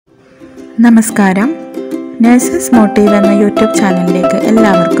നമസ്കാരം. Nurses motive എന്ന YouTube ചാനലിലേക്ക്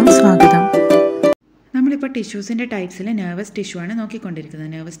എല്ലാവർക്കും സ്വാഗതം. നമ്മളിപ്പോൾ ടിഷ്യൂസിൻ്റെ ടൈപ്സിൽ നെർവസ് ടിഷ്യൂ ആണ്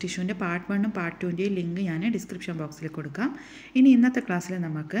നോക്കിക്കൊണ്ടിരിക്കുന്നത്. നെർവസ് ടിഷ്യൂവിൻ്റെ പാർട്ട് 1ഉം പാർട്ട് 2ൻ്റെയും ലിങ്ക് ഞാൻ ഡിസ്ക്രിപ്ഷൻ ബോക്സിൽ കൊടുക്കാം. ഇനി ഇന്നത്തെ ക്ലാസ്സിൽ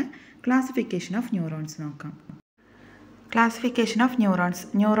നമുക്ക് ക്ലാസിഫിക്കേഷൻ ഓഫ് ന്യൂറോൺസ് നോക്കാം. ക്ലാസിഫിക്കേഷൻ ഓഫ്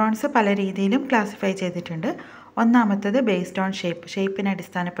ന്യൂറോൺസ് പല രീതിയിലും ക്ലാസിഫൈ ചെയ്തിട്ടുണ്ട്. ഒന്നാമത്തത് ബേസ്ഡ് ഓൺ ഷേപ്പിനെ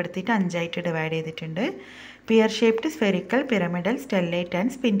അടിസ്ഥാനപ്പെടുത്തിയിട്ട് 5ആയിട്ട് ഡിവൈഡ് ചെയ്തിട്ടുണ്ട്. Peer shaped, spherical, pyramidal, സ്റ്റെല്ലൈറ്റ്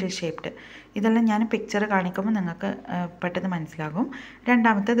and spindle shaped. ഇതെല്ലാം ഞാൻ പിക്ചർ കാണിക്കുമ്പോൾ നിങ്ങൾക്ക് പെട്ടെന്ന് മനസ്സിലാകും.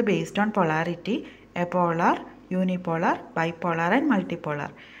 രണ്ടാമത്തേത് based on polarity, polar, unipolar, bipolar and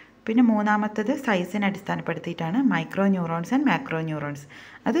multipolar. പിന്നെ മൂന്നാമത്തേത് സൈസിനെ അടിസ്ഥാനപ്പെടുത്തിയിട്ടാണ് micro neurons and macro neurons.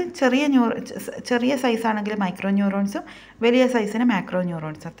 അത് ചെറിയ സൈസാണെങ്കിൽ മൈക്രോ ന്യൂറോൺസും വലിയ സൈസിന് മാക്രോ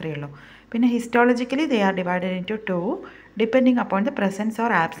ന്യൂറോൺസ് അത്രയേ ഉള്ളൂ. പിന്നെ ഹിസ്റ്റോളജിക്കലി they are divided into 2 depending upon the presence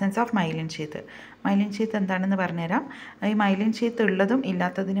or absence of myelin sheath. Myelin sheath എന്താണെന്ന് പറഞ്ഞുതരാം. ഈ മൈലിൻ ഷീത്ത് ഉള്ളതും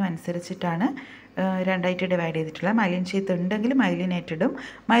ഇല്ലാത്തതിനും അനുസരിച്ചിട്ടാണ് രണ്ടായിട്ട് ഡിവൈഡ് ചെയ്തിട്ടുള്ളത്. മൈലിൻ ഷീത്ത് ഉണ്ടെങ്കിൽ മൈലിനേറ്റഡും,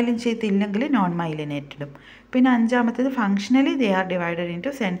 മൈലിൻ ഷീത്ത് ഇല്ലെങ്കിൽ നോൺ മൈലിനേറ്റഡും. പിന്നെ അഞ്ചാമത്തേത് functionally they are divided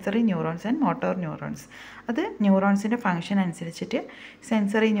into sensory neurons and motor neurons. അത് ന്യൂറോൺസിൻ്റെ ഫങ്ഷൻ അനുസരിച്ചിട്ട്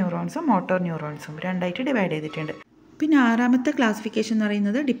സെൻസറി ന്യൂറോൺസും മോട്ടോർ ന്യൂറോൺസും രണ്ടായിട്ട് ഡിവൈഡ് ചെയ്തിട്ടുണ്ട്. പിന്നെ ആറാമത്തെ ക്ലാസിഫിക്കേഷൻ എന്ന്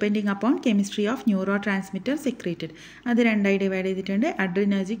പറയുന്നത് depending upon chemistry of neuro transmitter secreted. അത് രണ്ടായി ഡിവൈഡ് ചെയ്തിട്ടുണ്ട്,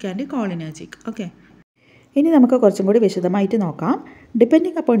 അഡ്രിനർജിക് ആൻഡ് കോളിനർജിക്. ഓക്കെ, ഇനി നമുക്ക് കുറച്ചും കൂടി വിശദമായിട്ട് നോക്കാം.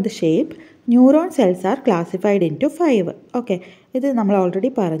 Depending upon the shape neuron cells are classified into 5. Okay, ഇത് നമ്മൾ ഓൾറെഡി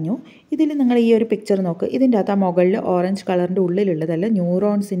പറഞ്ഞു. ഇതിൽ നിങ്ങൾ ഈ ഒരു പിക്ചർ നോക്ക്. ഇതിൻ്റെ അകത്ത് ആ മുകളിൽ ഓറഞ്ച് കളറിൻ്റെ ഉള്ളിലുള്ളതല്ല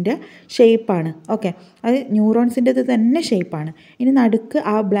ന്യൂറോൺസിൻ്റെ ഷേപ്പാണ്. ഓക്കെ, അത് ന്യൂറോൺസിൻ്റെത് തന്നെ ഷേപ്പാണ്. ഇനി നടുക്ക്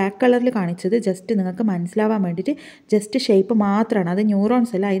ആ ബ്ലാക്ക് കളറിൽ കാണിച്ചത് ജസ്റ്റ് നിങ്ങൾക്ക് മനസ്സിലാവാൻ വേണ്ടിയിട്ട് ജസ്റ്റ് ഷേപ്പ് മാത്രമാണ്. അത്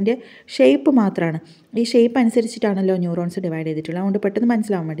ന്യൂറോൺസ് അല്ല, അതിൻ്റെ ഷേപ്പ് മാത്രമാണ്. ഈ ഷേപ്പ് അനുസരിച്ചിട്ടാണല്ലോ ന്യൂറോൺസ് ഡിവൈഡ് ചെയ്തിട്ടുള്ളത്. അതുകൊണ്ട് പെട്ടെന്ന്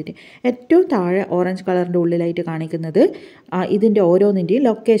മനസ്സിലാവാൻ വേണ്ടിയിട്ട് ഏറ്റവും താഴെ ഓറഞ്ച് കളറിൻ്റെ ഉള്ളിലായിട്ട് കാണിക്കുന്നത് ഇതിൻ്റെ ഓരോന്നിൻ്റെയും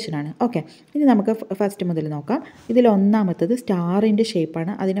ലൊക്കേഷനാണ്. ഓക്കെ, ഇനി നമുക്ക് ഫസ്റ്റ് മുതൽ നോക്കാം. ഇതിൽ ഒന്നാമത്തത് സ്റ്റാറിൻ്റെ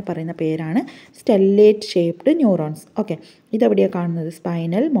ഷേപ്പാണ്. അതിനെ പറയുന്ന പേരാണ് സ്റ്റെല്ലേറ്റ് ഷേപ്ഡ് ന്യൂറോൺസ്. ഓക്കെ, ഇതെവിടെയാണ് കാണുന്നത്?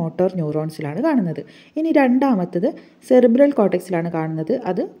 സ്പൈനൽ മോട്ടോർ ന്യൂറോൺസിലാണ് കാണുന്നത്. ഇനി രണ്ടാമത്തത് സെറിബ്രൽ കോർട്ടെക്സിലാണ് കാണുന്നത്.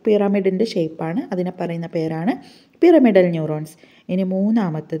 അത് പിരമിഡിൻ്റെ ഷേപ്പാണ്. അതിനെ പറയുന്ന പേരാണ് പിരമിഡൽ ന്യൂറോൺസ്. ഇനി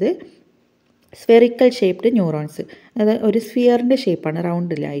മൂന്നാമത്തത് സ്ഫെറിക്കൽ ഷേപ്ഡ് ന്യൂറോൺസ്. അത് ഒരു സ്ഫിയറിൻ്റെ ഷേപ്പാണ്,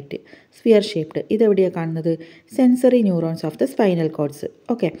 റൗണ്ടിലായിട്ട് സ്ഫിയർ ഷേപ്ഡ്. ഇതെവിടെയാണ് കാണുന്നത്? Sensory neurons of the spinal codes.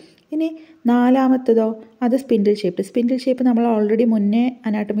 Okay, ഇനി നാലാമത്തതോ അത് സ്പിൻഡിൽ ഷേപ്പ്. സ്പിൻഡിൽ ഷേപ്പ് നമ്മൾ ഓൾറെഡി മുന്നേ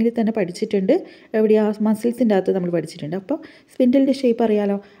അനാട്ടമിയിൽ തന്നെ പഠിച്ചിട്ടുണ്ട്. എവിടെയാണ്? മസിൽസിൻ്റെ അകത്ത് നമ്മൾ പഠിച്ചിട്ടുണ്ട്. അപ്പോൾ സ്പിൻഡിലിൻ്റെ ഷേപ്പ്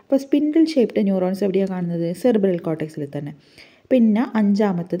അറിയാലോ. അപ്പോൾ സ്പിൻഡിൽ ഷേപ്ഡ് ന്യൂറോൺസ് എവിടെയാണ് കാണുന്നത്? സെറിബ്രൽ കോർട്ടെക്സിൽ തന്നെ. പിന്നെ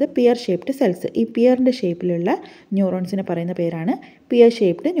അഞ്ചാമത്തത് പിയർ ഷേപ്ഡ് സെൽസ്. ഈ പിയറിൻ്റെ ഷേപ്പിലുള്ള ന്യൂറോൺസിനെ പറയുന്ന പേരാണ് പിയർ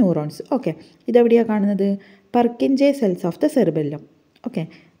ഷേപ്ഡ് ന്യൂറോൺസ്. ഓക്കെ, ഇതെവിടെയാണ് കാണുന്നത്? പർക്കിൻജെ cells of the cerebellum. Okay,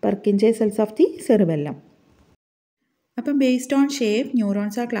 പർക്കിൻജെ cells of the cerebellum. അപ്പം based on shape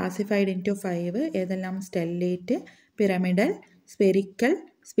neurons R classified into 5. ഏതെല്ലാം? Stellate, pyramidal, spherical,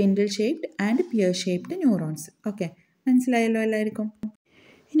 spindle shaped and peer shaped neurons. Okay, മനസ്സിലായല്ലോ എല്ലാവർക്കും.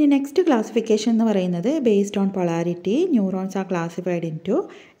 ഇനി നെക്സ്റ്റ് ക്ലാസിഫിക്കേഷൻ എന്ന് പറയുന്നത് based on polarity neurons R classified into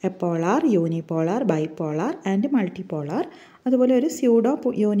എപ്പോളാർ, unipolar, bipolar and multipolar. അതുപോലെ ഒരു pseudo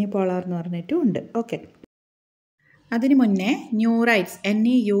unipolar എന്ന് പറഞ്ഞിട്ടും ഉണ്ട്. ഓക്കെ, അതിന് മുന്നേ ന്യൂറൈറ്റ്സ്,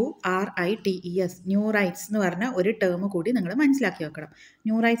 NEURITES, ന്യൂറൈറ്റ്സ് എന്ന് പറഞ്ഞ ഒരു ടേം കൂടി നിങ്ങൾ മനസ്സിലാക്കി വെക്കണം.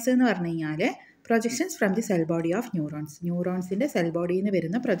 ന്യൂറൈറ്റ്സ് എന്ന് പറഞ്ഞു കഴിഞ്ഞാൽ projections from the cell body of neurons. ന്യൂറോൺസിൻ്റെ cell ബോഡിയിൽ നിന്ന്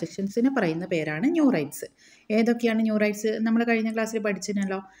വരുന്ന പ്രൊജക്ഷൻസിന് പറയുന്ന പേരാണ് ന്യൂറൈറ്റ്സ്. ഏതൊക്കെയാണ് ന്യൂറൈറ്റ്സ്? നമ്മൾ കഴിഞ്ഞ ക്ലാസ്സിൽ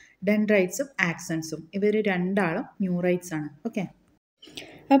പഠിച്ചിരുന്നല്ലോ. ഡെൻഡ്രൈറ്റ്സും ആക്സൺസും. ഇവർ രണ്ടാളും ന്യൂറൈറ്റ്സ് ആണ്. ഓക്കെ,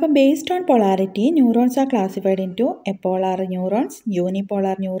 അപ്പം based on polarity neurons R classified into എപ്പോളാർ neurons,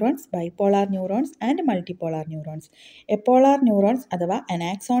 unipolar neurons, bipolar neurons and multipolar neurons. എപ്പോളാർ neurons അഥവാ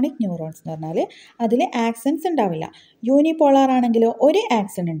അനാക്സോണിക് ന്യൂറോൺസ് എന്ന് പറഞ്ഞാൽ അതിൽ ആക്സൺസ് ഉണ്ടാവില്ല. യൂണിപോളാർ ആണെങ്കിലോ ഒരു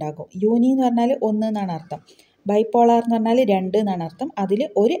ആക്സൺ ഉണ്ടാകും. യൂണി എന്ന് പറഞ്ഞാൽ 1 എന്നാണ് അർത്ഥം. ബൈപോളാർ എന്ന് പറഞ്ഞാൽ 2 എന്നാണ് അർത്ഥം. അതിൽ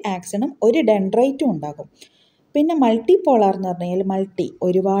ഒരു ആക്സണും ഒരു ഡെൻഡ്രൈറ്റും ഉണ്ടാകും. പിന്നെ മൾട്ടിപോളാർ എന്ന് പറഞ്ഞാൽ മൾട്ടി,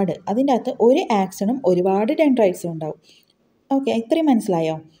 ഒരുപാട്. അതിൻ്റെ അകത്ത് ഒരു ആക്സണും ഒരുപാട് ഡെൻഡ്രൈറ്റ്സും ഉണ്ടാവും. ഓക്കെ, ഇത്രയും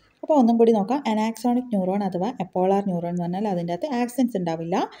മനസ്സിലായോ? അപ്പോൾ ഒന്നും കൂടി നോക്കാം. അനാക്സോണിക് ന്യൂറോൺ അഥവാ എപ്പോളാർ ന്യൂറോൺ എന്ന് പറഞ്ഞാൽ അതിൻ്റെ അകത്ത് ആക്സൻസ്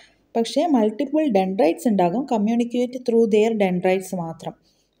ഉണ്ടാവില്ല, പക്ഷേ മൾട്ടിപ്പിൾ ഡെൻഡ്രൈറ്റ്സ് ഉണ്ടാകും. കമ്മ്യൂണിക്കേറ്റ് ത്രൂ ദെയർ ഡെൻഡ്രൈറ്റ്സ് മാത്രം.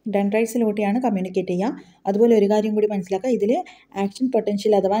 ഡെൻഡ്രൈറ്റ്സിലൂടെയാണ് കമ്മ്യൂണിക്കേറ്റ് ചെയ്യുക. അതുപോലെ ഒരു കാര്യം കൂടി മനസ്സിലാക്കുക, ഇതിൽ ആക്ഷൻ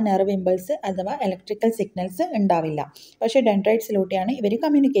പൊട്ടൻഷ്യൽ അഥവാ നെർവ് ഇമ്പൾസ് അഥവാ ഇലക്ട്രിക്കൽ സിഗ്നൽസ് ഉണ്ടാവില്ല. പക്ഷേ ഡെൻഡ്രൈറ്റ്സിലൂടെയാണ് ഇവർ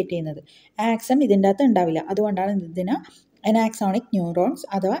കമ്മ്യൂണിക്കേറ്റ് ചെയ്യുന്നത്. ആക്സൺ ഇതിൻ്റെ അകത്ത് ഉണ്ടാവില്ല. അതുകൊണ്ടാണ് ഇതിന് അനാക്സോണിക് ന്യൂറോൺസ്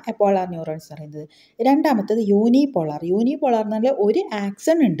അഥവാ എപ്പോളാർ ന്യൂറോൺസ് പറയുന്നത്. രണ്ടാമത്തത് യൂണിപോളാർ. യൂണിപോളാർ എന്ന് പറഞ്ഞാൽ ഒരു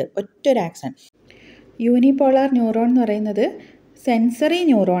ആക്സൺ ഉണ്ട്, ഒറ്റൊരു ആക്സൺ. യൂണിപോളാർ ന്യൂറോൺ എന്ന് പറയുന്നത് sensory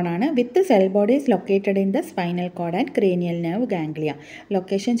ന്യൂറോണാണ് with cell bodies located in the spinal cord and cranial nerve ganglia.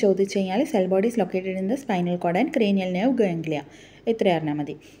 Location ചോദിച്ചു കഴിഞ്ഞാൽ cell bodies located in the spinal cord and cranial nerve ganglia. ഇത്ര അറിഞ്ഞാൽ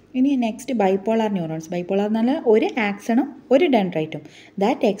മതി. ഇനി നെക്സ്റ്റ് ബൈപോളാർ ന്യൂറോൺസ്. ബൈപോളാർ എന്ന് പറഞ്ഞാൽ ഒരു ആക്സണും ഒരു ഡെൻഡ്രൈറ്റും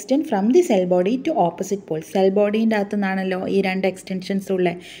that extend from the cell body to opposite Paul. Cell ബോഡീൻ്റെ അകത്തു നിന്നാണല്ലോ ഈ രണ്ട് എക്സ്റ്റൻഷൻസ്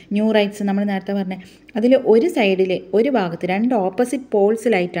ഉള്ള ന്യൂറൈറ്റ്സ് നമ്മൾ നേരത്തെ പറഞ്ഞത്. അതിൽ ഒരു സൈഡിൽ ഒരു ഭാഗത്ത് രണ്ട് ഓപ്പോസിറ്റ്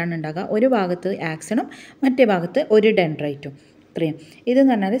പോൾസിലായിട്ടാണ് ഉണ്ടാകുക. ഒരു ഭാഗത്ത് ആക്സണും മറ്റേ ഭാഗത്ത് ഒരു ഡെൻഡ്രൈറ്റും. ഇത്രയും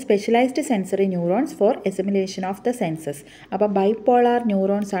ഇതെന്ന് പറഞ്ഞാൽ specialised sensory neurons four എസിമുലേഷൻ of the census. അപ്പോൾ ബൈപോളാർ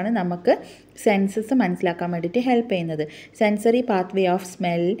ന്യൂറോൺസ് ആണ് നമുക്ക് സെൻസസ് മനസ്സിലാക്കാൻ വേണ്ടിയിട്ട് ഹെൽപ്പ് ചെയ്യുന്നത്. Sensory pathway of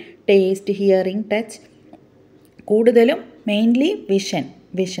smell, taste, hearing, touch, കൂടുതലും മെയിൻലി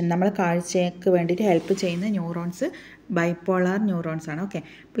വിഷൻ നമ്മളെ കാഴ്ചയ്ക്ക് വേണ്ടിയിട്ട് ഹെൽപ്പ് ചെയ്യുന്ന ന്യൂറോൺസ് ബൈപോളാർ ന്യൂറോൺസ് ആണ്. Okay,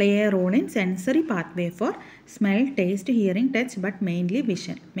 play A role in sensory pathway four smell, taste, hearing, touch, but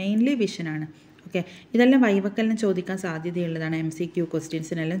mainly വിഷനാണ്. Okay, ഇതെല്ലാം വൈവക്കലിന് ചോദിക്കാൻ സാധ്യതയുള്ളതാണ്. MCQ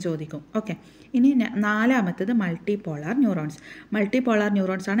ക്വസ്റ്റ്യൻസിനെല്ലാം ചോദിക്കും. ഓക്കെ, ഇനി നാലാമത്തത് മൾട്ടിപോളാർ ന്യൂറോൺസ്. മൾട്ടിപോളാർ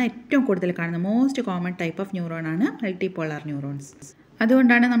ന്യൂറോൺസ് ആണ് ഏറ്റവും കൂടുതൽ കാണുന്നത്. Most common type of neuron ആണ് മൾട്ടിപോളാർ ന്യൂറോൺസ്.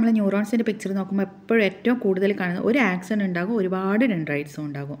 അതുകൊണ്ടാണ് നമ്മൾ ന്യൂറോൺസിൻ്റെ പിക്ചർ നോക്കുമ്പോൾ എപ്പോഴും ഏറ്റവും കൂടുതൽ കാണുന്നത് ഒരു ആക്സൺ ഉണ്ടാകും, ഒരുപാട് ഡെൻഡ്രൈറ്റ്സും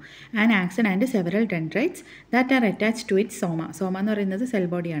ഉണ്ടാകും. An accent and several dendrites that are attach to it സോമ. സോമ എന്ന് പറയുന്നത് സെൽ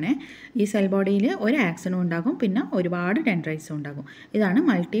ബോഡിയാണ്. ഈ സെൽ ബോഡിയിൽ ഒരു ആക്സണും ഉണ്ടാകും, പിന്നെ ഒരുപാട് ഡെൻഡ്രൈറ്റ്സും ഉണ്ടാകും. ഇതാണ്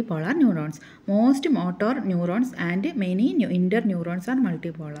multipolar neurons. Most motor neurons and many Inter neurons R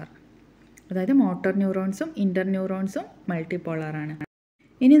multipolar. അതായത് മോട്ടോർ ന്യൂറോൺസും ഇന്റർ ന്യൂറോൺസും മൾട്ടിപോളാറാണ്.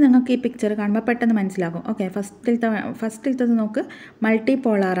 ഇനി നിങ്ങൾക്ക് ഈ പിക്ചർ കാണുമ്പോൾ പെട്ടെന്ന് മനസ്സിലാകും. ഓക്കെ, ഫസ്റ്റിലത്തത് നോക്ക്,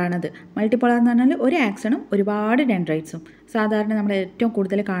 മൾട്ടിപോളാറാണത്. മൾട്ടിപോളാർ എന്ന് പറഞ്ഞാൽ ഒരു ആക്സണും ഒരുപാട് ഡെൻഡ്രൈറ്റ്സും. സാധാരണ നമ്മൾ ഏറ്റവും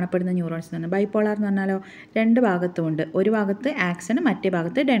കൂടുതൽ കാണപ്പെടുന്ന ന്യൂറോൺസ് എന്ന് പറഞ്ഞാൽ ബൈപോളാർ എന്ന് പറഞ്ഞാലോ രണ്ട് ഭാഗത്തും ഉണ്ട്. ഒരു ഭാഗത്ത് ആക്സൺ, മറ്റേ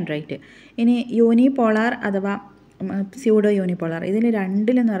ഭാഗത്ത് ഡെൻഡ്രൈറ്റ്. ഇനി യൂണിപോളാർ അഥവാ സ്യൂഡോ യൂണിപോളാർ, ഇതിൽ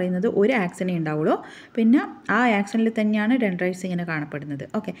രണ്ടിലെന്ന് പറയുന്നത് ഒരു ആക്സണേ ഉണ്ടാവുള്ളൂ, പിന്നെ ആ ആക്സണിൽ തന്നെയാണ് ഡെൻഡ്രൈറ്റ്സ് ഇങ്ങനെ കാണപ്പെടുന്നത്.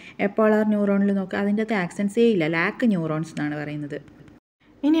 ഓക്കെ, എപ്പോളാർ ന്യൂറോണിൽ നോക്കുക, അതിൻ്റെ അകത്ത് ആക്സൻസേ ഇല്ല, ലാക്ക് ന്യൂറോൺസ് എന്നാണ് പറയുന്നത്.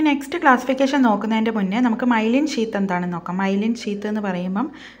 ഇനി നെക്സ്റ്റ് ക്ലാസിഫിക്കേഷൻ നോക്കുന്നതിൻ്റെ മുന്നേ നമുക്ക് മൈലിൻ ഷീത്ത് എന്താണെന്ന് നോക്കാം. മൈലിൻ ഷീത്ത് എന്ന് പറയുമ്പം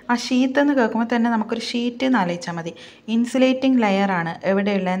ആ ഷീത്ത് എന്ന് കേൾക്കുമ്പോൾ തന്നെ നമുക്കൊരു ഷീറ്റ് എന്ന് ആലോചിച്ചാൽ മതി. ഇൻസുലേറ്റിംഗ് ലെയറാണ്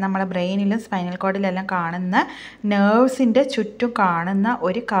എവിടെയുള്ള നമ്മളെ ബ്രെയിനിലും സ്പൈനൽ കോഡിലെല്ലാം കാണുന്ന നെർവ്സിൻ്റെ ചുറ്റും കാണുന്ന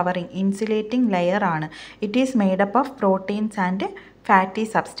ഒരു covering insulating ലെയറാണ്. It is made up of proteins and fatty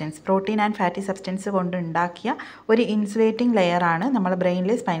substance. Protein and fatty substance കൊണ്ട് ഉണ്ടാക്കിയ ഒരു ഇൻസുലേറ്റിംഗ് ലെയറാണ് നമ്മുടെ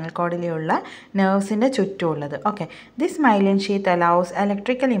ബ്രെയിനിലെ spinal കോഡിലുള്ള നെർവ്സിൻ്റെ ചുറ്റുമുള്ളത്. Okay, this myelin sheath allows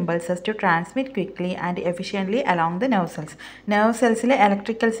electrical impulses to transmit quickly and efficiently along the nerve cells. Nerve സെൽസിലെ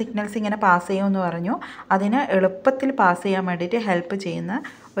electrical signals ഇങ്ങനെ pass ചെയ്യുമെന്ന് പറഞ്ഞു. അതിന് എളുപ്പത്തിൽ pass ചെയ്യാൻ വേണ്ടിയിട്ട് ഹെൽപ്പ് ചെയ്യുന്ന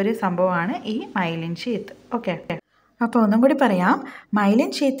ഒരു സംഭവമാണ് ഈ മൈലിൻ ഷീത്ത്. ഓക്കെ, അപ്പോൾ ഒന്നും കൂടി പറയാം.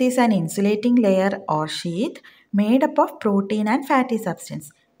 Myelin sheath is an insulating layer or sheath made up of protein and fatty substance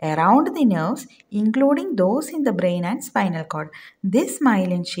around the nerves, including those in the brain and spinal cord. This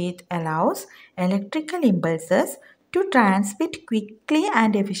myelin sheath allows electrical impulses to transmit quickly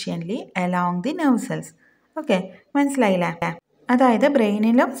and efficiently along the nerve cells. Okay, മനസ്സിലായില്ലേ? അതായത്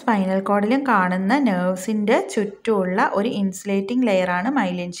ബ്രെയിനിലും spinal കോഡിലും കാണുന്ന നെർവ്സിൻ്റെ ചുറ്റുമുള്ള ഒരു insulating ലെയറാണ്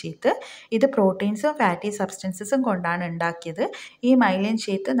myelin sheath. ഇത് പ്രോട്ടീൻസും fatty സബ്സ്റ്റൻസസും കൊണ്ടാണ് ഉണ്ടാക്കിയത്. ഈ myelin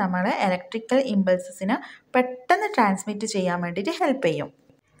sheath നമ്മളെ ഇലക്ട്രിക്കൽ ഇമ്പൾസസിനെ പെട്ടെന്ന് ട്രാൻസ്മിറ്റ് ചെയ്യാൻ വേണ്ടിയിട്ട് ഹെൽപ്പ് ചെയ്യും.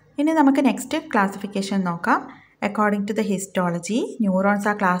 ഇനി നമുക്ക് നെക്സ്റ്റ് ക്ലാസിഫിക്കേഷൻ നോക്കാം. According to the histology, neurons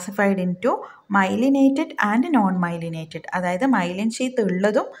are classified into myelinated and non-myelinated. അതായത് മൈലിൻ ഷീത്ത്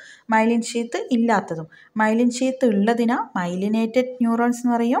ഉള്ളതും മൈലിൻ ഷീത്ത് ഇല്ലാത്തതും. മൈലിൻ ഷീത്ത് ഉള്ളതിന് മൈലിനേറ്റഡ് ന്യൂറോൺസ്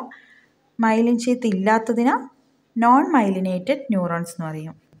എന്ന് പറയും. Myelin sheath ഇല്ലാത്തതിന് non myelinated neurons എന്ന്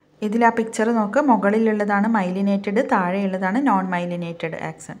പറയും. ഇതിൽ ആ പിക്ചർ നോക്ക്, മുകളിലുള്ളതാണ് മൈലിനേറ്റഡ്, താഴെയുള്ളതാണ് നോൺ മൈലിനേറ്റഡ്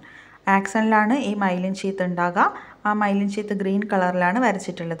ആക്സൺ. ആക്സണിലാണ് ഈ മൈലിൻ ഷീത്ത് ഉണ്ടാകുക. ആ മൈലിൻ ഷീത്ത് ഗ്രീൻ കളറിലാണ്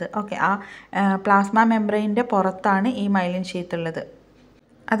വരച്ചിട്ടുള്ളത്. ഓക്കെ, ആ പ്ലാസ്മ മെംബ്രെയിൻ്റെ പുറത്താണ് ഈ മൈലിൻ ഷീത്ത് ഉള്ളത്.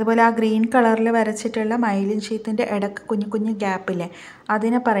 അതുപോലെ ആ ഗ്രീൻ കളറിൽ വരച്ചിട്ടുള്ള മൈലിൻ ഷീത്തിൻ്റെ ഇടയ്ക്ക് കുഞ്ഞു കുഞ്ഞു ഗ്യാപ്പില്ലേ,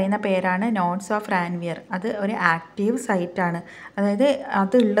 അതിനെ പറയുന്ന പേരാണ് നോഡ്സ് ഓഫ് റാൻവിയർ. അത് ഒരു ആക്റ്റീവ് സൈറ്റാണ്. അതായത്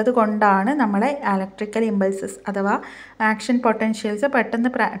അത് ഉള്ളത് കൊണ്ടാണ് നമ്മളെ ഇലക്ട്രിക്കൽ ഇമ്പൾസസ് അഥവാ ആക്ഷൻ പൊട്ടൻഷ്യൽസ്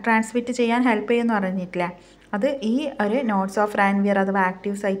പെട്ടെന്ന് ട്രാൻസ്മിറ്റ് ചെയ്യാൻ ഹെൽപ്പ് ചെയ്യുമെന്ന് പറഞ്ഞിട്ടില്ലേ, അത് ഈ ഒരു നോഡ്സ് ഓഫ് റാൻവിയർ അഥവാ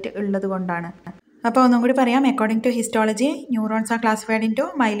ആക്റ്റീവ് സൈറ്റ് ഉള്ളത് കൊണ്ടാണ്. അപ്പോൾ ഒന്നും കൂടി പറയാം. According to histology, neurons R classified in to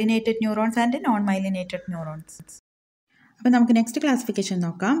myelinated neurons and non myelinated neurons. അപ്പോൾ നമുക്ക് നെക്സ്റ്റ് ക്ലാസിഫിക്കേഷൻ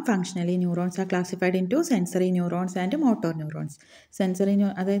നോക്കാം. Functionally neurons R classified in to sensory neurons and motor neurons. Sensory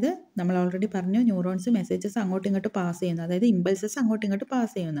അതായത് നമ്മൾ ഓൾറെഡി പറഞ്ഞു, ന്യൂറോൺസ് മെസ്സേജസ് അങ്ങോട്ടും ഇങ്ങോട്ട് pass ചെയ്യുന്നു, അതായത് ഇമ്പൾസസ് അങ്ങോട്ടും ഇങ്ങോട്ട്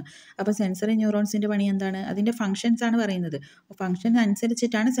പാസ് ചെയ്യുന്നു. അപ്പോൾ സെൻസറി ന്യൂറോൺസിൻ്റെ പണി എന്താണ്? അതിൻ്റെ ഫങ്ഷൻസ് ആണ് പറയുന്നത്. ഫങ്ഷൻ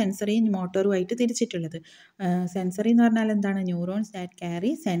അനുസരിച്ചിട്ടാണ് സെൻസറി മോട്ടോറുമായിട്ട് തിരിച്ചിട്ടുള്ളത്. സെൻസറി എന്ന് പറഞ്ഞാൽ എന്താണ്? Neurons that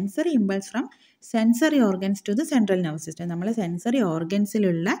carry sensory impulse from sensory organs to the central nervous system. നമ്മൾ സെൻസറി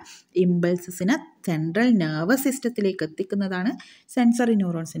ഓർഗൻസിലുള്ള ഇമ്പൾസസിനെ സെൻട്രൽ നെർവസ് സിസ്റ്റത്തിലേക്ക് എത്തിക്കുന്നതാണ് സെൻസറി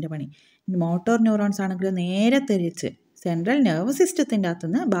ന്യൂറോൺസിൻ്റെ പണി. മോട്ടോർ ന്യൂറോൺസ് ആണെങ്കിൽ നേരെ തിരിച്ച് സെൻട്രൽ നെർവസ് സിസ്റ്റത്തിൻ്റെ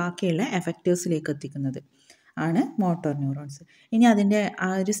അകത്തുനിന്ന് ബാക്കിയുള്ള എഫക്റ്റീവ്സിലേക്ക് എത്തിക്കുന്നത്. ആണ് മോട്ടോർ ന്യൂറോൺസ്. ഇനി അതിൻ്റെ ആ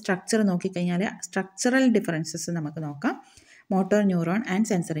ഒരു സ്ട്രക്ചർ നോക്കിക്കഴിഞ്ഞാൽ സ്ട്രക്ചറൽ ഡിഫറൻസസ് നമുക്ക് നോക്കാം. Motor neuron and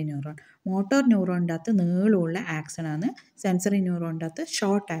sensory neuron. Motor ന്യൂറോണിൻ്റെ അകത്ത് നീളമുള്ള ആക്സണാണ്, സെൻസറി ന്യൂറോണിൻ്റെ അകത്ത്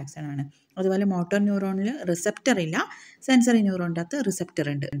ഷോർട്ട് ആക്സണാണ്. അതുപോലെ മോട്ടോർ ന്യൂറോണിൽ റിസപ്റ്റർ ഇല്ല, സെൻസറി ന്യൂറോണിൻ്റെ അകത്ത് റിസപ്റ്റർ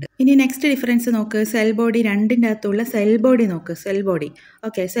ഉണ്ട്. ഇനി നെക്സ്റ്റ് ഡിഫറൻസ് നോക്ക്. സെൽ ബോഡി രണ്ടിൻ്റെ അകത്തുള്ള സെൽ ബോഡി നോക്ക്. Cell body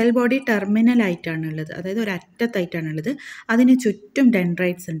okay, cell body terminal ആയിട്ടാണുള്ളത്, അതായത് ഒരു അറ്റത്തായിട്ടാണുള്ളത്. അതിന് ചുറ്റും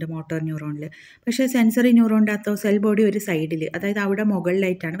ഡെൻഡ്രൈറ്റ്സ് ഉണ്ട് മോട്ടോർ ന്യൂറോണിൽ. പക്ഷേ സെൻസറി ന്യൂറോണിൻ്റെ അകത്തോ സെൽ ബോഡി ഒരു സൈഡിൽ, അതായത് അവിടെ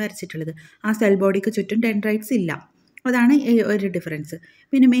മുകളിലായിട്ടാണ് വരച്ചിട്ടുള്ളത്. ആ സെൽ ബോഡിക്ക് ചുറ്റും ഡെൻഡ്രൈറ്റ്സ് ഇല്ല. അതാണ് ഒരു ഡിഫറൻസ്.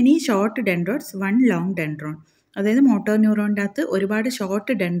 പിന്നെ many short ഡെൻഡ്രോൺസ്, one long dendron. അതായത് മോട്ടോർ ന്യൂറോണിൻ്റെ അകത്ത് ഒരുപാട്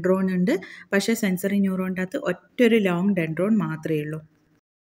ഷോർട്ട് ഡെൻഡ്രോൺ ഉണ്ട്, പക്ഷേ സെൻസറി ന്യൂറോണിൻ്റെ അകത്ത് ഒറ്റൊരു ലോങ് ഡെൻഡ്രോൺ മാത്രമേ ഉള്ളൂ.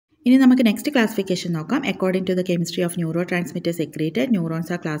 ഇനി നമുക്ക് നെക്സ്റ്റ് ക്ലാസിഫിക്കേഷൻ നോക്കാം. According to the chemistry of neuro transmitter secreted,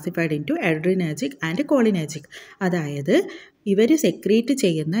 neurons R classified in to adrenergic and cholinergic. അതായത് ഇവർ സെക്രീറ്റ്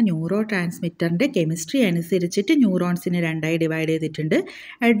ചെയ്യുന്ന ന്യൂറോ ട്രാൻസ്മിറ്ററിൻ്റെ കെമിസ്ട്രി അനുസരിച്ചിട്ട് ന്യൂറോൺസിനെ രണ്ടായി ഡിവൈഡ് ചെയ്തിട്ടുണ്ട്.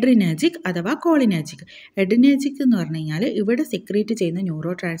 അഡ്രിനർജിക് അഥവാ കോളിനർജിക്. അഡ്രിനർജിക് എന്ന് പറഞ്ഞു കഴിഞ്ഞാൽ ഇവിടെ സെക്രീറ്റ് ചെയ്യുന്ന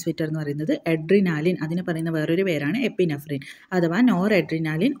ന്യൂറോ ട്രാൻസ്മിറ്റർ എന്ന് പറയുന്നത് അഡ്രിനാലിൻ, അതിന് പറയുന്ന വേറൊരു പേരാണ് എപ്പിനെഫ്രിൻ അഥവാ നോർ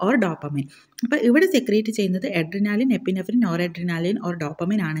അഡ്രിനാലിൻ ഓർ ഡോപ്പമിൻ. അപ്പോൾ ഇവിടെ സെക്രീറ്റ് ചെയ്യുന്നത് adrenaline, epinephrine, nor adrenaline or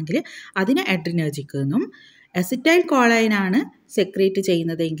dopamine ആണെങ്കിൽ അതിന് അഡ്രിനർജിക് എന്നും, അസിറ്റൈൽ കോളൈനാണ് സെക്രീറ്റ്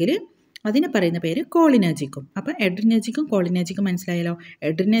ചെയ്യുന്നതെങ്കിൽ അതിന് പറയുന്ന പേര് കോളിനർജിക്കും. അപ്പോൾ അഡ്രിനർജിക്കും കോളിനർജിക്കും മനസ്സിലായല്ലോ.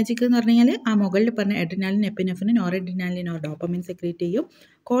 അഡ്രിനർജിക് എന്ന് പറഞ്ഞു കഴിഞ്ഞാൽ ആ മുകളിൽ പറഞ്ഞ adrenaline, epinephrine, nor adrenaline or dopamine secrete ചെയ്യും.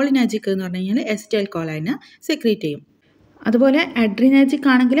 കോളിനർജിക് എന്ന് പറഞ്ഞു കഴിഞ്ഞാൽ അസിറ്റൈൽ കോളൈന് സെക്രീറ്റ് ചെയ്യും. അതുപോലെ അഡ്രിനർജിക്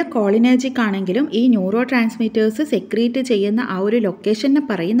ആണെങ്കിലും കോളിനർജിക് ആണെങ്കിലും ഈ ന്യൂറോ ട്രാൻസ്മിറ്റേഴ്സ് സെക്രീറ്റ് ചെയ്യുന്ന ആ ഒരു ലൊക്കേഷനെ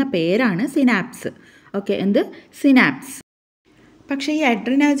പറയുന്ന പേരാണ് സിനാപ്സ്. ഓക്കെ, എന്ത്? സിനാപ്സ്. പക്ഷേ ഈ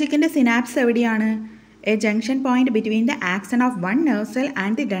അഡ്രിനർജിക്കിൻ്റെ സിനാപ്സ് എവിടെയാണ്? A junction point between the accent of one nerve cell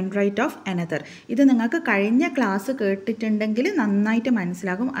and the dendrite of another. ഇത് നിങ്ങൾക്ക് കഴിഞ്ഞ ക്ലാസ് കേട്ടിട്ടുണ്ടെങ്കിൽ നന്നായിട്ട്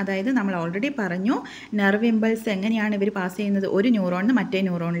മനസ്സിലാകും. അതായത് നമ്മൾ ഓൾറെഡി പറഞ്ഞു നെർവ് ഇമ്പൾസ് എങ്ങനെയാണ് ഇവർ പാസ് ചെയ്യുന്നത്, ഒരു ന്യൂറോണിന് മറ്റേ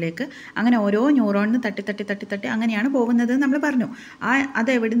ന്യൂറോണിലേക്ക്, അങ്ങനെ ഓരോ ന്യൂറോണിന് തട്ടി തട്ടി തട്ടി തട്ടി അങ്ങനെയാണ് പോകുന്നത് നമ്മൾ പറഞ്ഞു.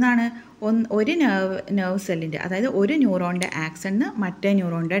 അത് എവിടെ നിന്നാണ്? ഒരു നെർവ് സെല്ലിൻ്റെ, അതായത് ഒരു ന്യൂറോണിൻ്റെ ആക്സണിന് മറ്റേ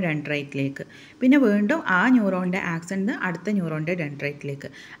ന്യൂറോണിൻ്റെ ഡെൻഡ്രൈറ്റിലേക്ക്, പിന്നെ വീണ്ടും ആ ന്യൂറോണിൻ്റെ ആക്സണിന് അടുത്ത ന്യൂറോണിൻ്റെ ഡെൻഡ്രൈറ്റിലേക്ക്,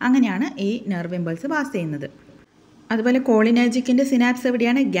 അങ്ങനെയാണ് ഈ നെർവ് ഇമ്പൾസ് പാസ് ചെയ്യുന്നത്. അതുപോലെ കോളിനർജിക്കിൻ്റെ സിനാപ്സ്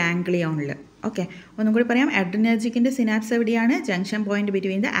എവിടെയാണ്? ഗാംഗ്ലിയോണിൽ. ഓക്കെ, ഒന്നും കൂടി പറയാം. അഡ്രിനർജിക്കിൻ്റെ സിനാപ്സ് എവിടെയാണ്? Junction point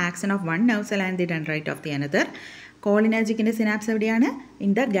between the accent of one nerve cell and the dendrite of the another. കോളിനർജിക്കിൻ്റെ synapse എവിടെയാണ്?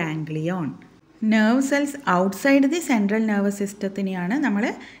 In the ganglion. Nerve cells outside the central nervous സിസ്റ്റത്തിനെയാണ് നമ്മൾ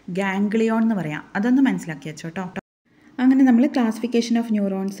ganglion എന്ന് പറയാം. അതൊന്ന് മനസ്സിലാക്കി വെച്ചോട്ടോ. അങ്ങനെ നമ്മൾ ക്ലാസിഫിക്കേഷൻ ഓഫ്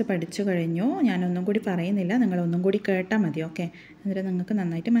ന്യൂറോൺസ് പഠിച്ചു കഴിഞ്ഞു. ഞാനൊന്നും കൂടി പറയുന്നില്ല, നിങ്ങളൊന്നും കൂടി കേട്ടാൽ മതി. ഓക്കെ, എന്നിട്ട് നിങ്ങൾക്ക്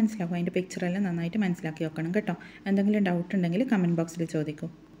നന്നായിട്ട് മനസ്സിലാക്കും. അതിൻ്റെ പിക്ചറെല്ലാം നന്നായിട്ട് മനസ്സിലാക്കി വെക്കണം കേട്ടോ. എന്തെങ്കിലും ഡൗട്ട് ഉണ്ടെങ്കിൽ കമൻറ്റ് ബോക്സിൽ ചോദിക്കൂ.